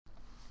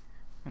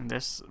In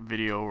this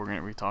video, we're going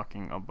to be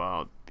talking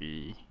about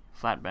the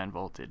flatband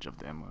voltage of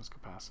the MOS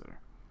capacitor.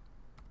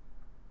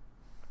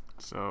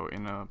 So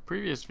in a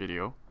previous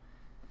video,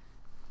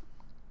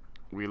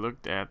 we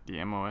looked at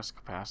the MOS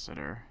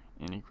capacitor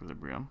in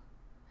equilibrium,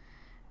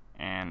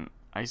 and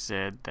I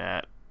said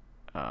that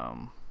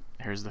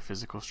here's the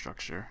physical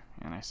structure,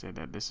 and I said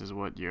that this is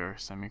what your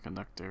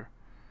semiconductor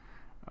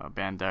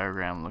band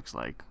diagram looks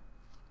like.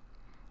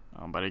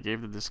 But I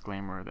gave the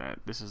disclaimer that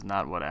this is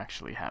not what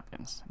actually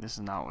happens. This is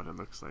not what it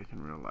looks like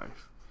in real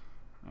life.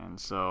 And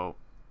so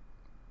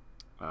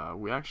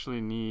we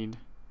actually need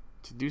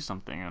to do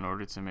something in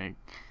order to make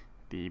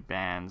the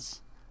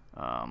bands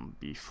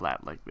be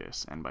flat like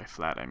this. And by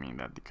flat, I mean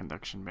that the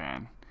conduction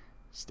band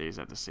stays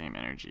at the same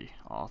energy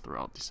all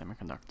throughout the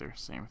semiconductor.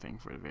 Same thing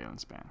for the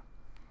valence band.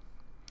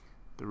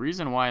 The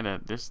reason why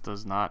that this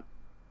does not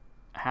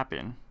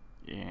happen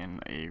in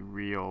a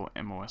real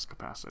MOS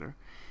capacitor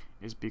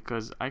is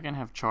because I can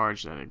have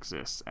charge that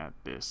exists at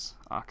this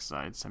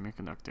oxide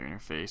semiconductor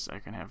interface. I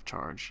can have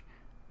charge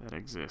that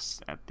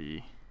exists at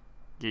the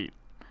gate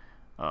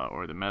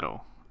or the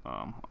metal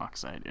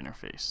oxide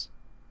interface.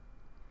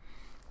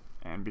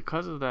 And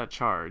because of that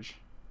charge,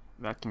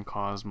 that can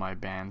cause my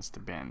bands to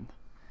bend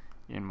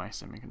in my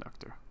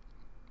semiconductor.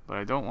 But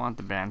I don't want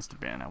the bands to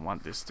bend. I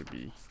want this to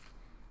be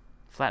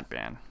flat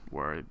band,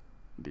 where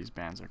these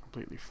bands are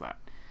completely flat.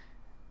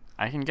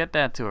 I can get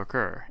that to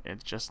occur,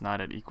 it's just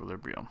not at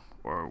equilibrium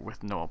or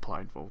with no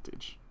applied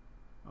voltage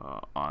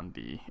on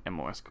the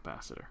MOS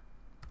capacitor.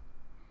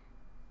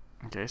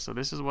 Okay, so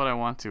this is what I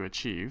want to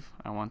achieve.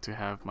 I want to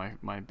have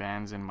my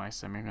bands in my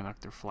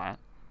semiconductor flat.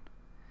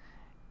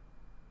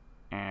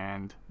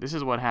 And this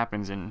is what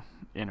happens in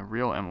a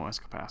real MOS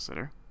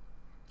capacitor.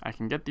 I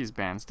can get these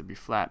bands to be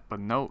flat, but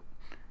note,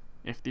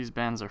 if these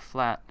bands are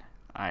flat,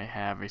 I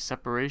have a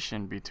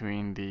separation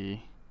between the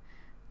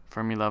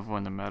Fermi level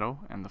in the metal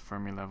and the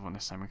Fermi level in the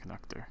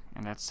semiconductor,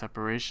 and that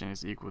separation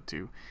is equal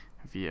to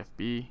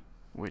VFB,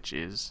 which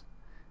is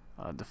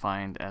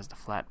defined as the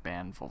flat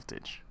band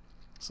voltage.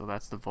 So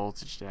that's the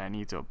voltage that I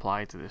need to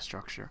apply to this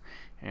structure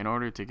in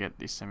order to get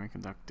the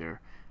semiconductor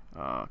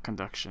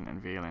conduction and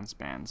valence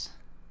bands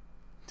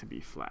to be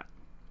flat.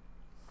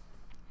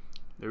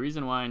 The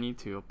reason why I need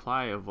to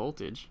apply a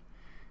voltage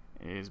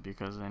is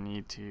because I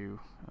need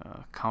to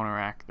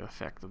counteract the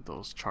effect of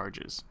those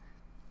charges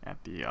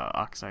at the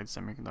oxide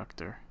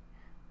semiconductor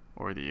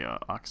or the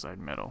oxide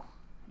metal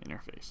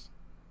interface.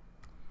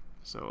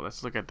 So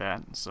let's look at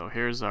that. So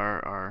here's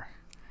our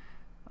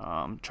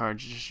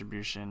charge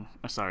distribution,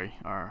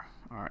 our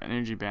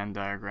energy band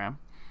diagram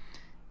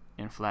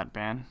in flat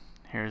band.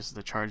 Here's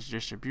the charge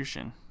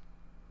distribution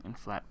in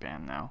flat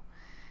band now.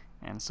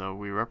 And so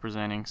we're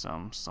representing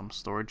some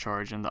stored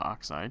charge in the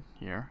oxide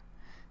here,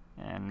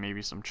 and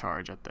maybe some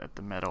charge at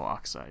the metal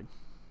oxide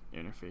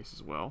interface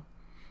as well.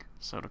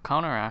 So to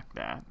counteract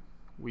that,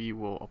 we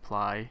will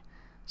apply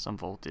some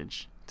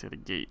voltage to the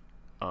gate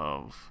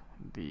of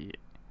the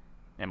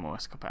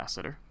MOS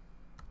capacitor.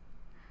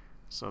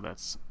 So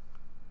that's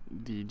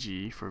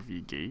VG for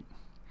V gate,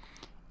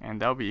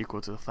 and that will be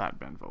equal to the flat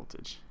band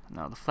voltage.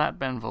 Now the flat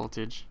band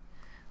voltage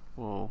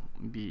will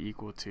be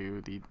equal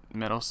to the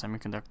metal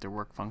semiconductor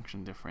work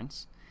function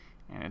difference,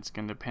 and it's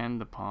going to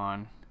depend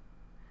upon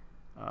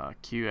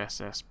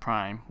QSS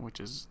prime, which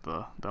is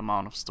the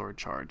amount of stored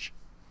charge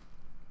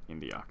in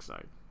the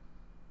oxide.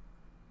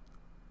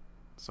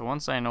 So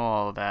once I know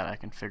all of that, I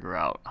can figure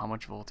out how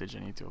much voltage I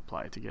need to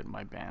apply to get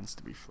my bands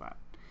to be flat.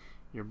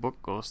 Your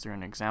book goes through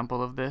an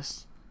example of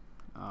this.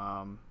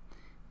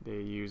 They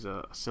use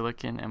a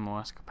silicon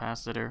MOS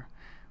capacitor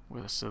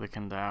with a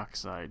silicon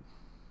dioxide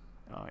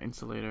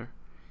insulator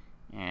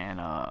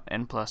and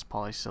N+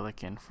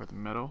 polysilicon for the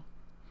metal.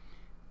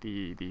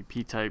 The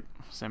P-type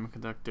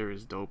semiconductor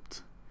is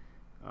doped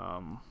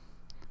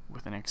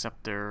with an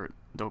acceptor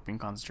doping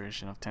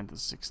concentration of 10 to the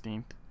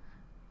 16th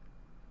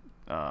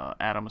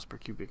atoms per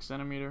cubic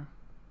centimeter,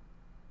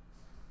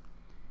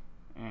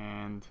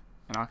 and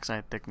an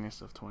oxide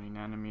thickness of 20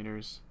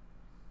 nanometers,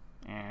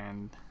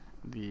 and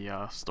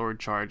the stored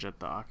charge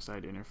at the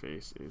oxide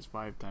interface is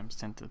 5 times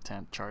 10 to the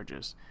 10th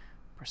charges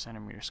per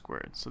centimeter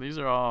squared. So these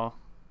are all,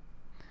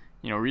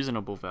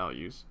 reasonable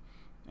values.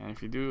 And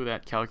if you do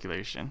that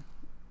calculation,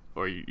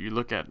 or you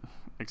look at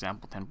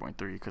example 10.3,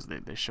 because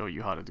they show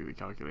you how to do the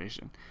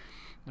calculation,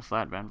 the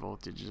flat band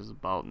voltage is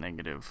about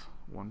negative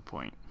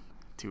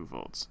 1.2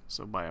 volts.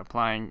 So by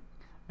applying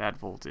that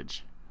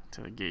voltage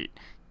to the gate,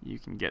 you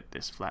can get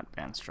this flat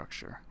band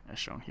structure as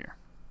shown here.